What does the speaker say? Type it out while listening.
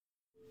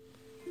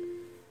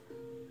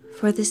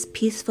For this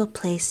peaceful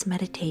place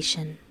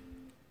meditation,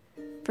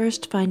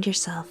 first find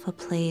yourself a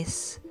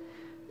place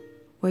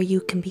where you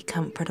can be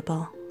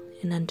comfortable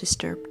and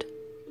undisturbed,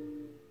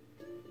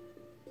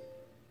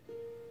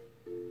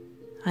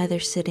 either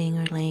sitting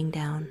or laying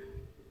down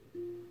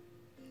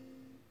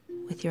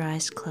with your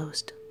eyes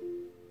closed,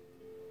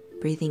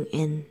 breathing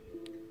in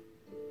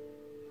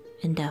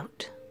and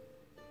out,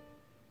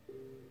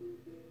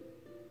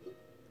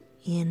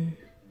 in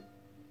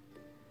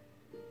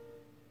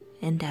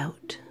and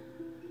out,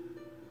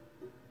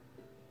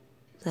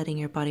 letting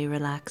your body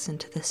relax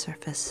into the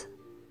surface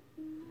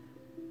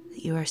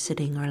that you are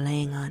sitting or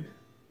laying on.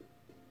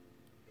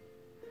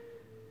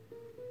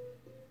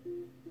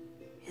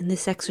 In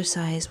this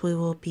exercise, we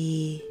will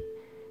be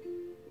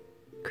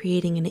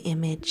creating an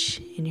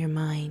image in your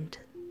mind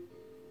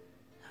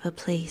of a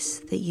place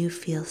that you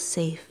feel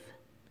safe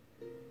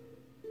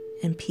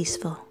and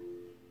peaceful.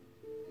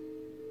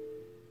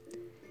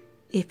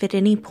 If at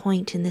any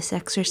point in this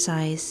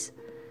exercise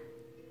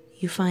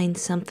you find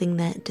something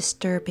that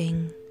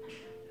disturbing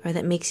or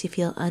that makes you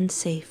feel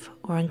unsafe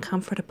or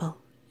uncomfortable,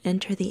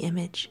 enter the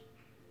image.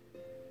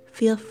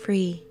 Feel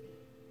free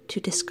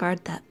to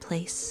discard that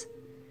place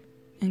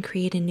and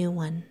create a new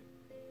one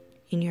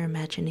in your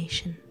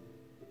imagination.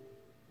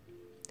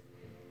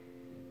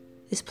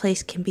 This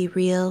place can be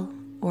real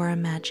or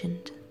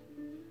imagined.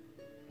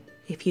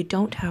 If you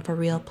don't have a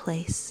real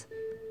place,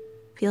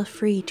 feel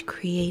free to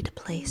create a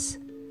place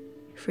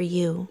for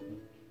you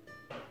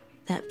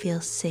that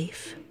feels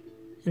safe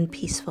and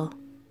peaceful.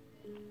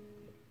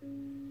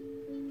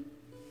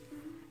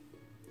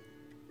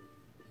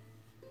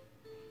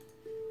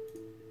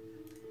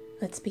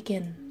 Let's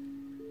begin.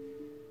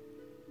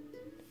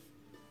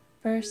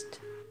 First,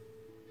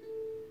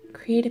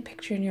 create a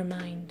picture in your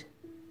mind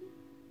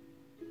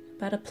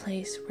about a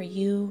place where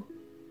you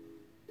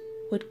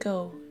would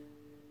go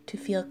to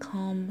feel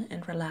calm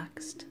and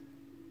relaxed.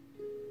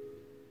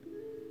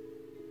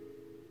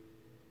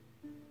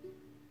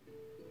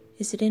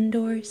 Is it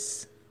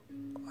indoors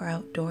or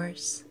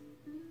outdoors?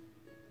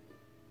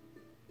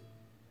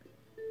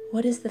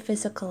 What is the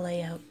physical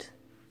layout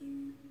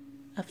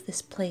of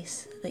this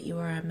place that you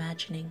are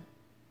imagining?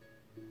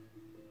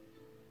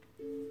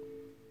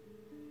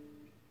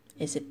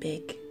 Is it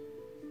big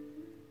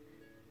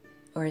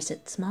or is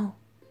it small?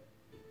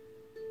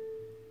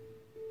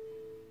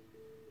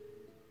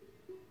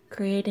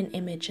 Create an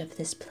image of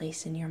this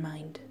place in your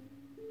mind.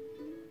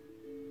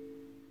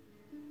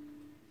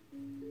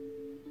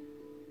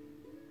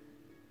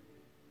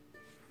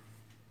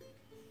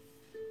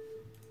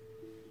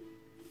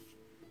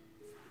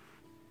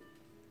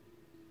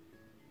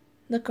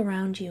 Look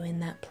around you in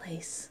that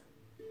place.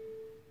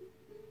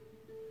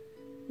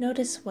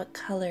 Notice what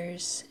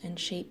colors and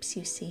shapes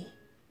you see.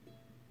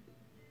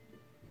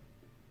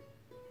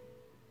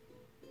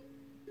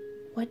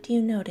 What do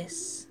you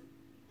notice?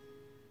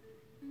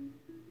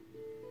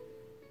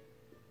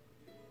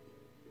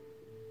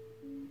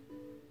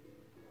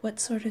 What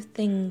sort of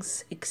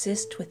things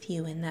exist with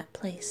you in that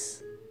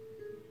place?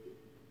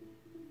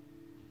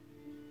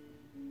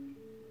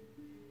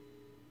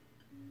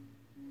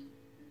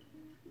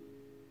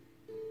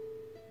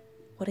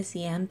 What is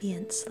the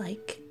ambience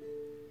like?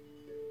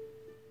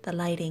 The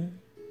lighting?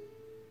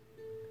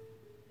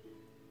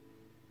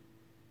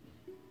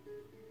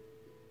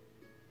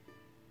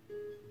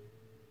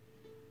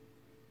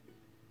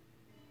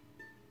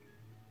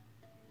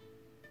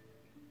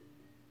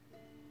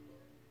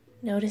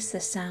 Notice the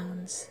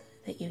sounds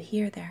that you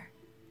hear there,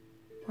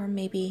 or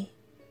maybe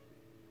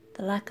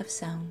the lack of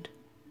sound,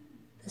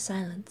 the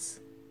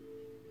silence.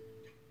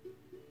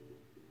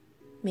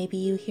 Maybe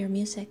you hear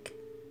music.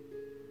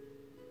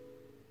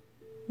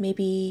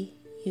 Maybe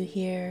you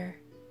hear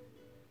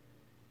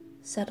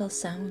subtle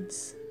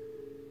sounds,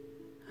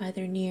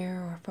 either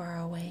near or far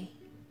away.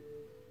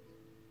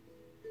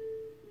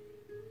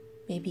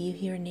 Maybe you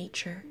hear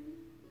nature.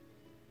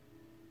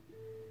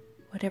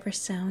 Whatever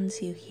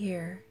sounds you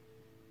hear,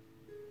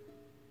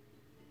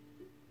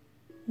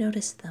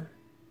 notice them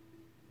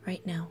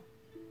right now.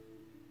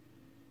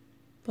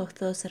 Both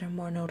those that are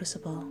more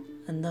noticeable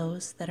and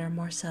those that are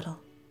more subtle.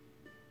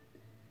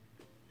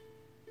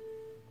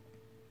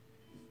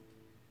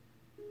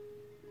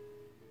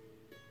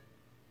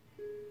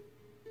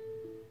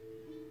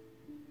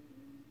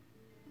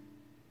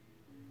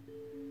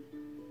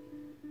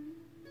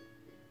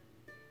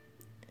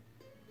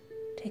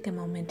 Take a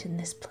moment in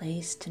this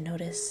place to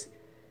notice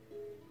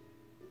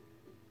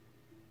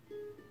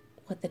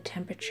what the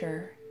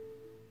temperature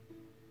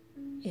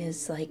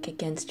is like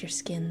against your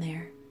skin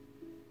there.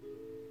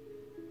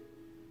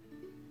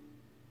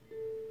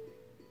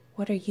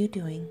 What are you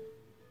doing?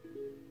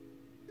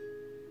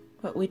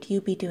 What would you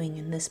be doing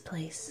in this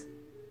place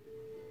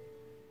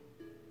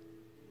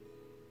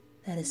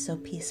that is so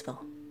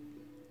peaceful?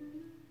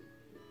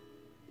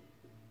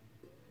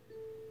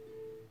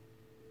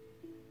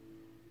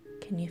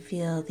 Can you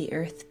feel the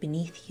earth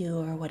beneath you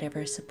or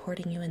whatever is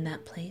supporting you in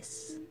that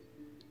place?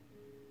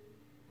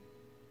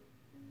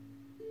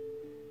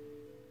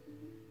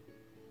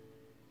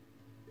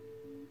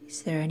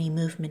 Is there any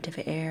movement of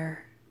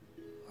air,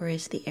 or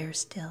is the air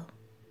still?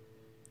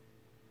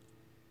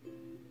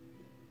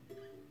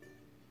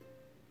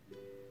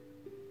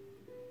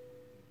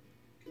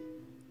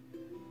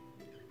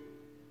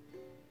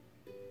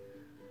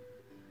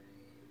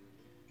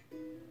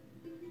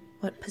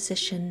 What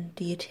position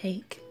do you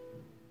take?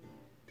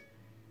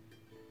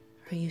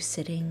 Are you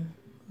sitting,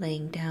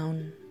 laying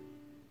down,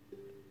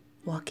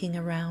 walking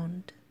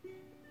around?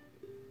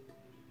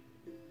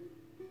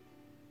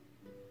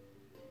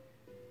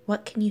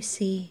 What can you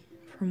see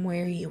from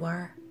where you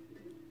are?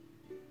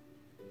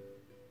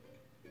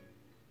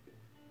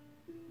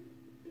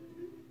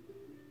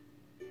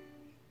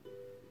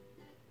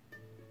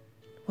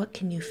 What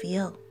can you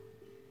feel?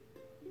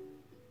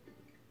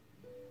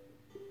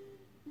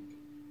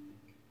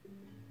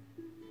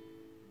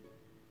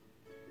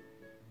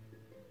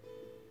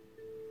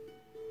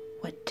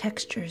 What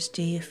textures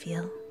do you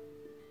feel?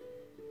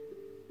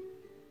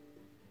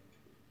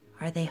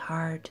 Are they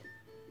hard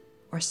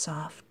or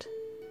soft?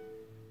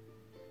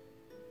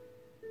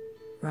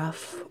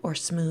 Rough or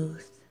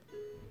smooth?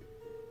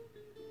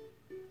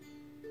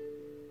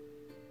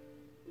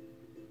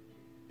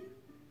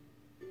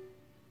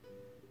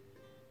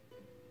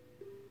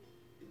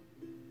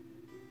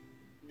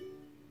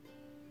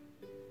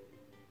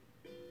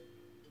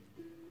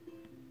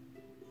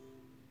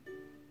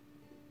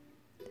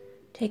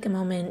 Take a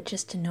moment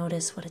just to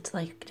notice what it's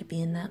like to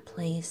be in that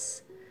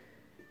place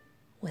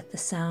with the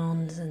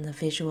sounds and the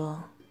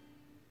visual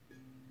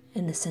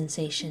and the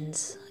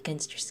sensations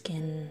against your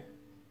skin.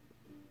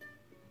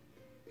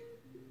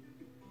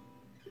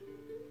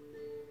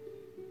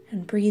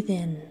 And breathe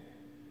in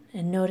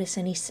and notice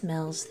any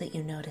smells that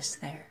you notice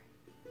there.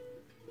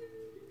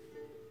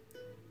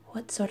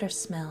 What sort of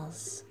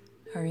smells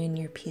are in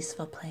your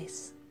peaceful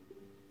place?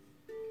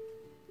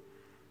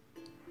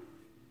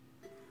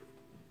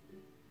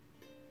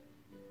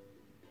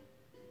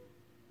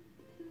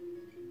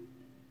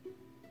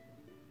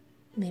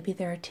 Maybe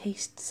there are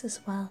tastes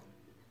as well.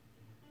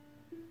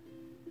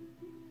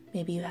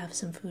 Maybe you have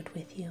some food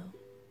with you.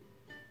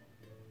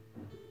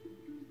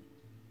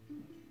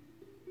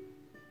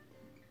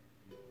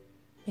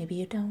 Maybe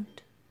you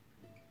don't.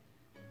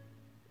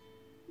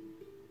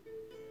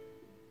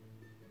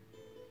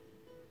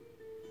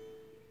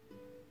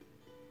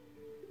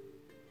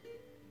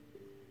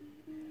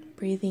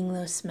 Breathing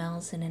those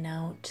smells in and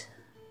out,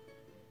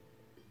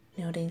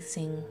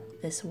 noticing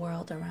this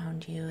world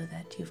around you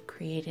that you've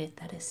created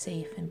that is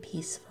safe and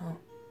peaceful.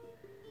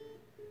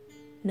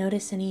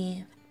 Notice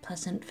any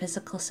pleasant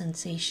physical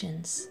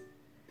sensations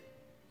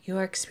you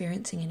are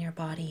experiencing in your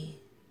body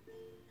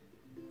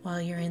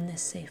while you're in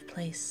this safe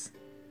place.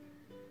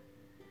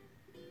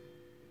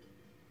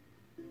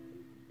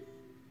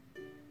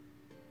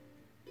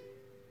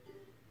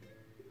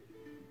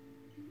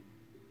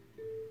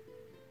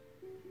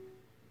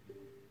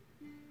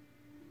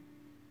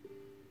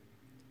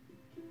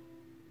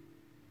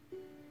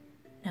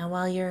 Now,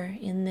 while you're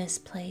in this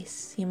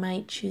place, you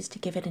might choose to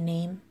give it a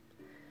name.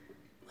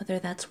 Whether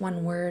that's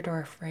one word or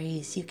a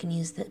phrase, you can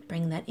use that,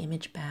 bring that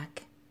image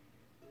back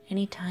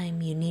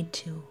anytime you need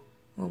to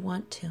or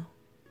want to.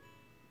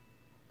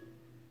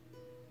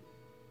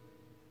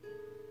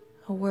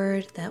 A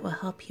word that will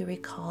help you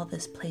recall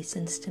this place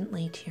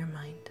instantly to your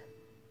mind.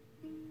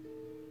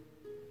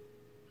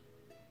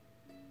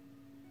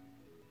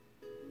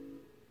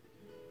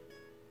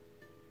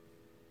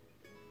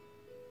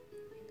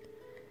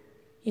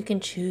 You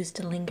can choose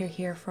to linger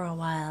here for a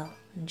while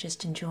and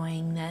just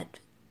enjoying that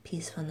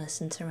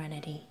peacefulness and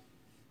serenity.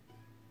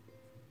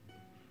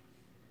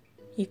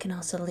 You can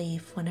also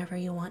leave whenever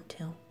you want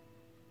to,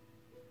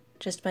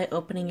 just by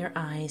opening your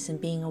eyes and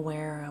being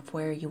aware of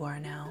where you are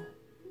now.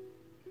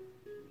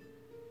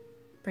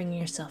 Bringing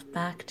yourself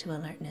back to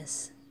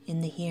alertness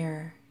in the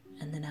here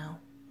and the now.